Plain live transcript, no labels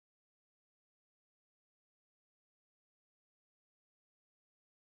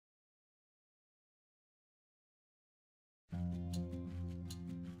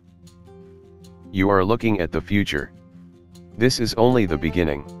You are looking at the future. This is only the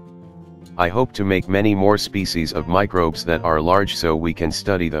beginning. I hope to make many more species of microbes that are large so we can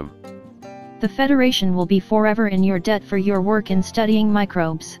study them. The Federation will be forever in your debt for your work in studying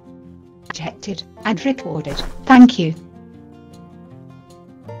microbes. Detected and recorded. Thank you.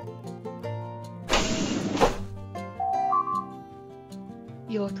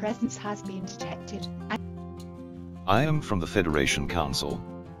 Your presence has been detected. I am from the Federation Council.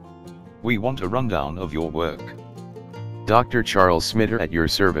 We want a rundown of your work. Dr. Charles Smitter at your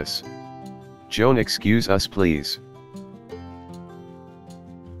service. Joan, excuse us please.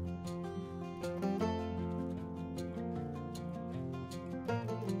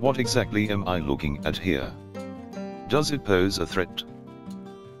 What exactly am I looking at here? Does it pose a threat?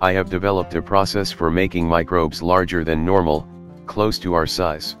 I have developed a process for making microbes larger than normal, close to our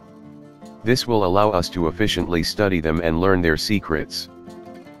size. This will allow us to efficiently study them and learn their secrets.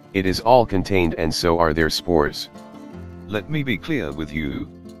 It is all contained and so are their spores. Let me be clear with you.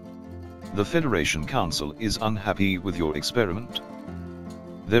 The Federation Council is unhappy with your experiment.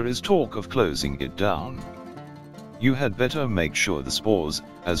 There is talk of closing it down. You had better make sure the spores,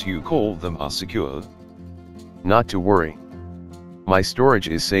 as you call them, are secure. Not to worry. My storage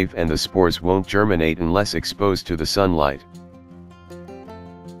is safe and the spores won't germinate unless exposed to the sunlight.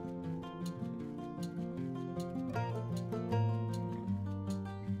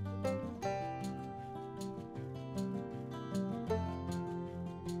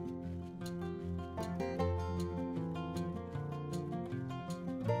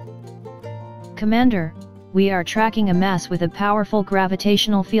 Commander, we are tracking a mass with a powerful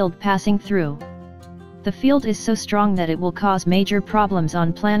gravitational field passing through. The field is so strong that it will cause major problems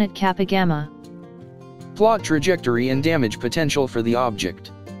on planet Kappa Gamma. Plot trajectory and damage potential for the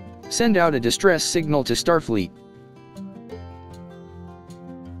object. Send out a distress signal to Starfleet.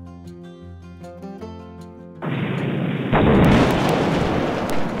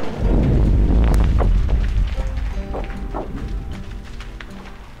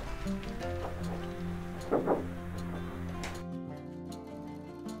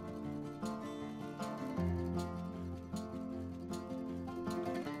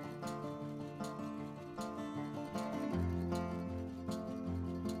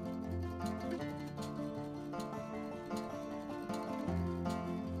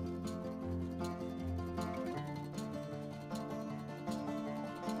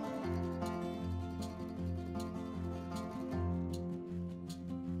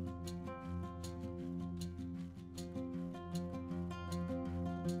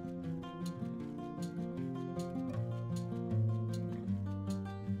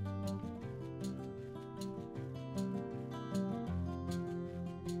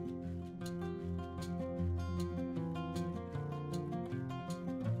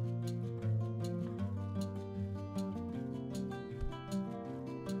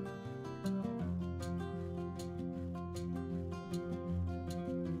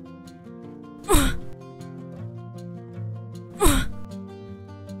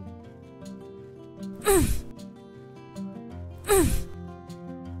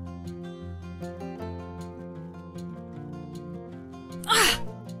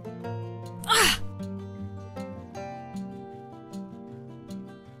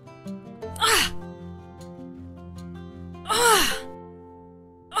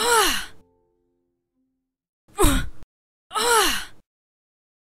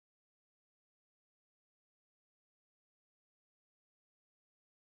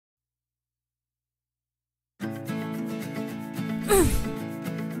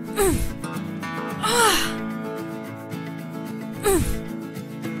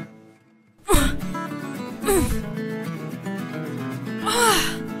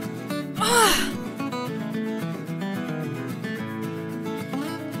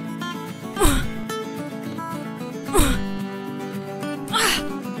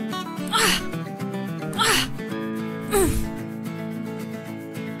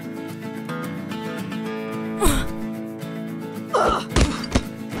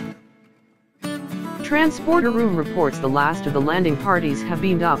 Transporter room reports the last of the landing parties have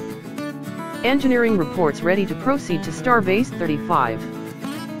beamed up. Engineering reports ready to proceed to Starbase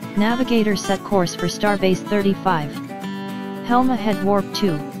 35. Navigator set course for Starbase 35. Helm ahead warp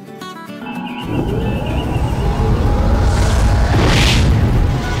 2.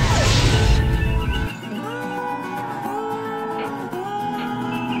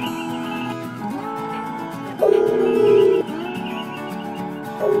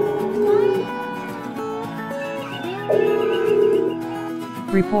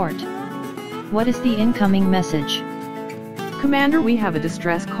 Report. What is the incoming message? Commander, we have a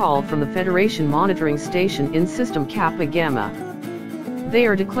distress call from the Federation monitoring station in system Kappa Gamma. They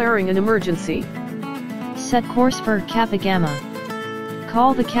are declaring an emergency. Set course for Kappa Gamma.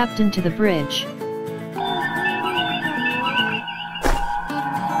 Call the captain to the bridge.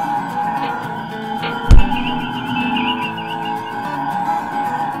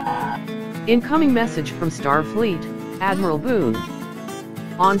 Incoming message from Starfleet, Admiral Boone.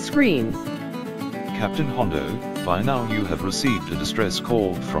 On screen. Captain Hondo, by now you have received a distress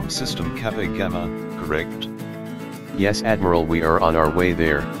call from System Kappa Gamma, correct? Yes, Admiral, we are on our way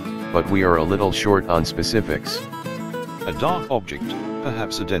there, but we are a little short on specifics. A dark object,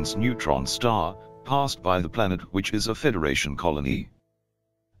 perhaps a dense neutron star, passed by the planet, which is a Federation colony.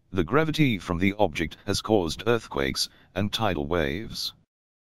 The gravity from the object has caused earthquakes and tidal waves.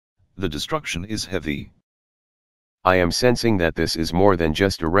 The destruction is heavy. I am sensing that this is more than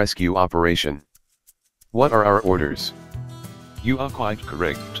just a rescue operation. What are our orders? You are quite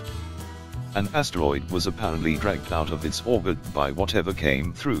correct. An asteroid was apparently dragged out of its orbit by whatever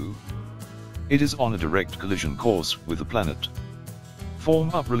came through. It is on a direct collision course with the planet. Form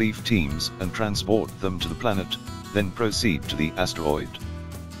up relief teams and transport them to the planet, then proceed to the asteroid.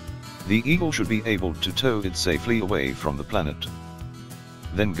 The Eagle should be able to tow it safely away from the planet.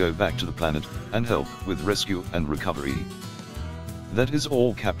 Then go back to the planet and help with rescue and recovery. That is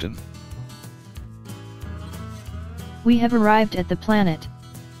all, Captain. We have arrived at the planet.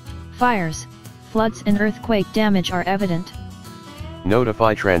 Fires, floods and earthquake damage are evident.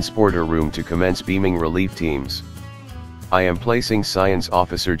 Notify transporter room to commence beaming relief teams. I am placing Science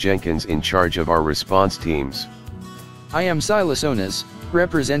Officer Jenkins in charge of our response teams. I am Silas Onas,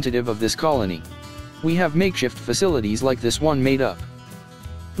 representative of this colony. We have makeshift facilities like this one made up.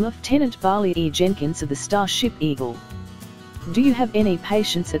 Lieutenant Barley E. Jenkins of the Starship Eagle. Do you have any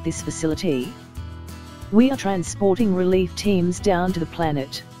patients at this facility? We are transporting relief teams down to the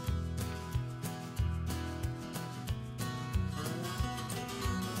planet.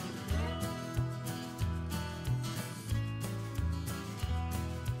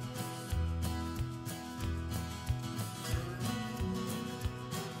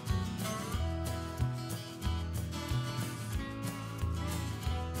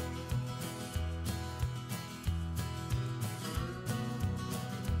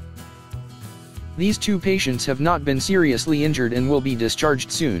 These two patients have not been seriously injured and will be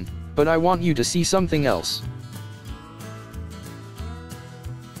discharged soon, but I want you to see something else.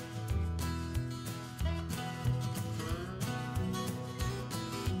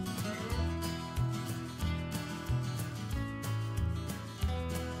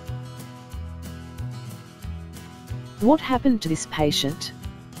 What happened to this patient?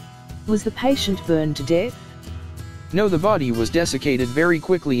 Was the patient burned to death? No, the body was desiccated very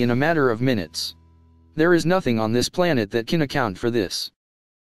quickly in a matter of minutes. There is nothing on this planet that can account for this.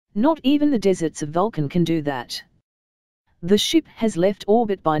 Not even the deserts of Vulcan can do that. The ship has left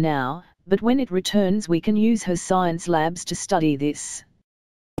orbit by now, but when it returns we can use her science labs to study this.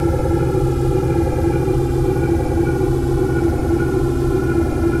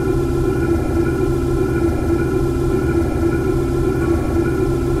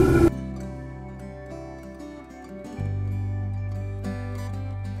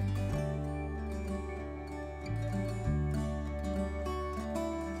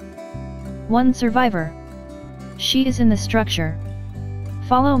 One survivor. She is in the structure.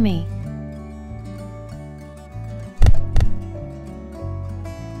 Follow me.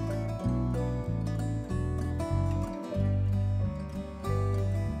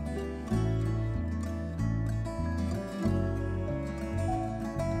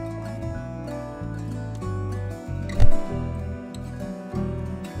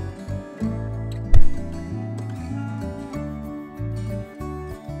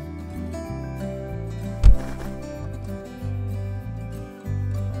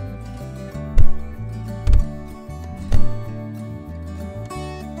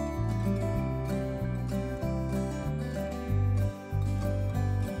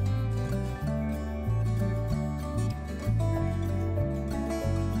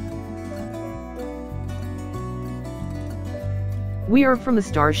 We are from the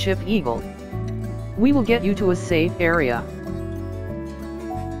Starship Eagle. We will get you to a safe area.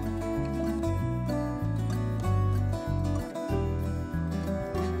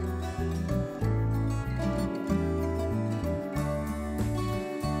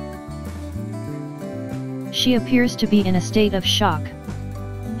 She appears to be in a state of shock.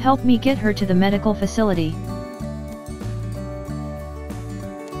 Help me get her to the medical facility.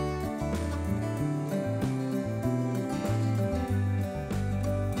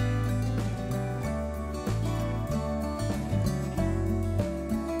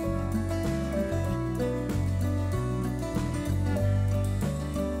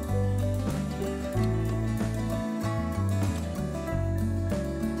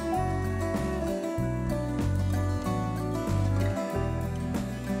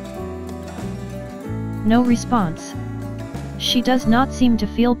 No response. She does not seem to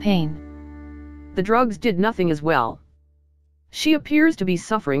feel pain. The drugs did nothing as well. She appears to be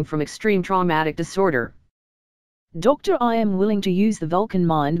suffering from extreme traumatic disorder. Doctor, I am willing to use the Vulcan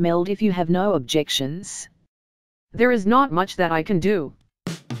mind meld if you have no objections. There is not much that I can do.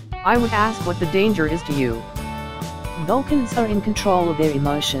 I would ask what the danger is to you. Vulcans are in control of their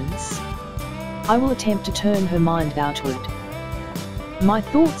emotions. I will attempt to turn her mind outward. My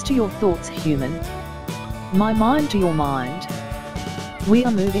thoughts to your thoughts, human. My mind to your mind. We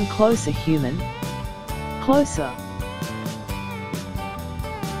are moving closer, human. Closer.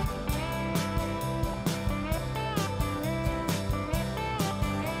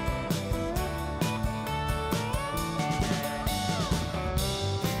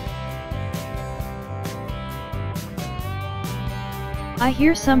 I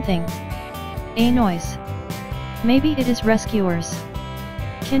hear something. A noise. Maybe it is rescuers.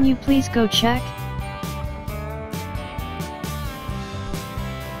 Can you please go check?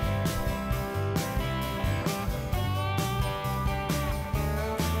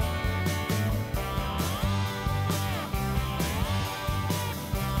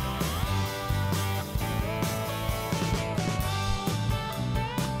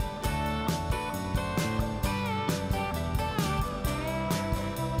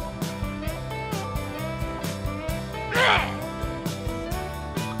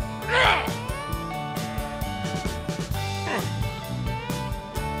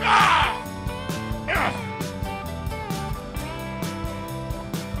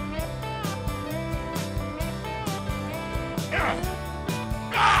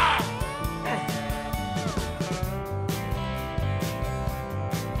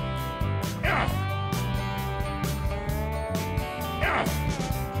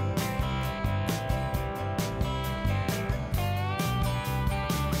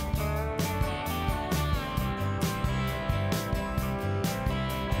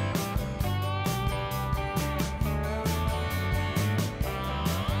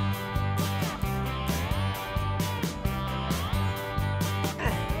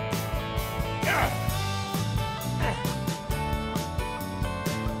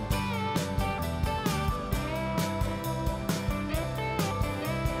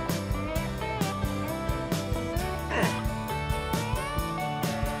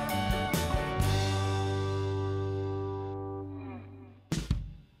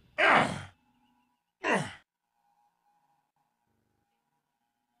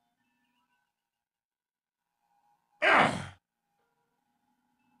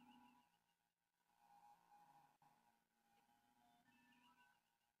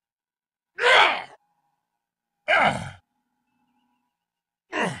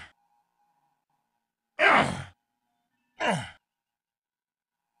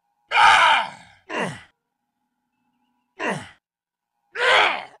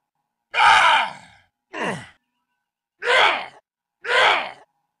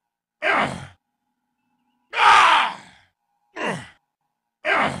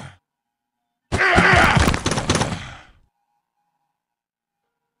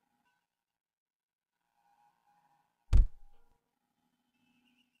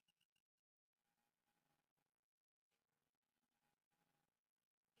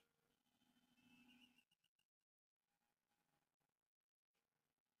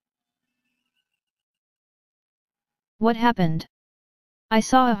 What happened? I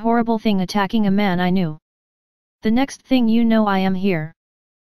saw a horrible thing attacking a man I knew. The next thing you know, I am here.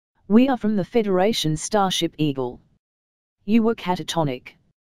 We are from the Federation Starship Eagle. You were catatonic.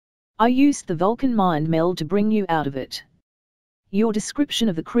 I used the Vulcan mind meld to bring you out of it. Your description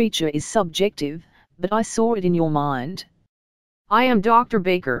of the creature is subjective, but I saw it in your mind. I am Dr.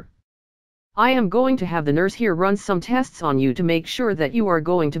 Baker. I am going to have the nurse here run some tests on you to make sure that you are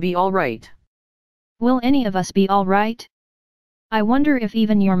going to be all right. Will any of us be all right? I wonder if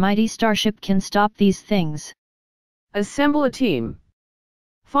even your mighty starship can stop these things. Assemble a team.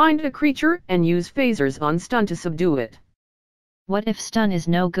 Find a creature and use phasers on stun to subdue it. What if stun is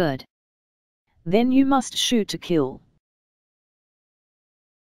no good? Then you must shoot to kill.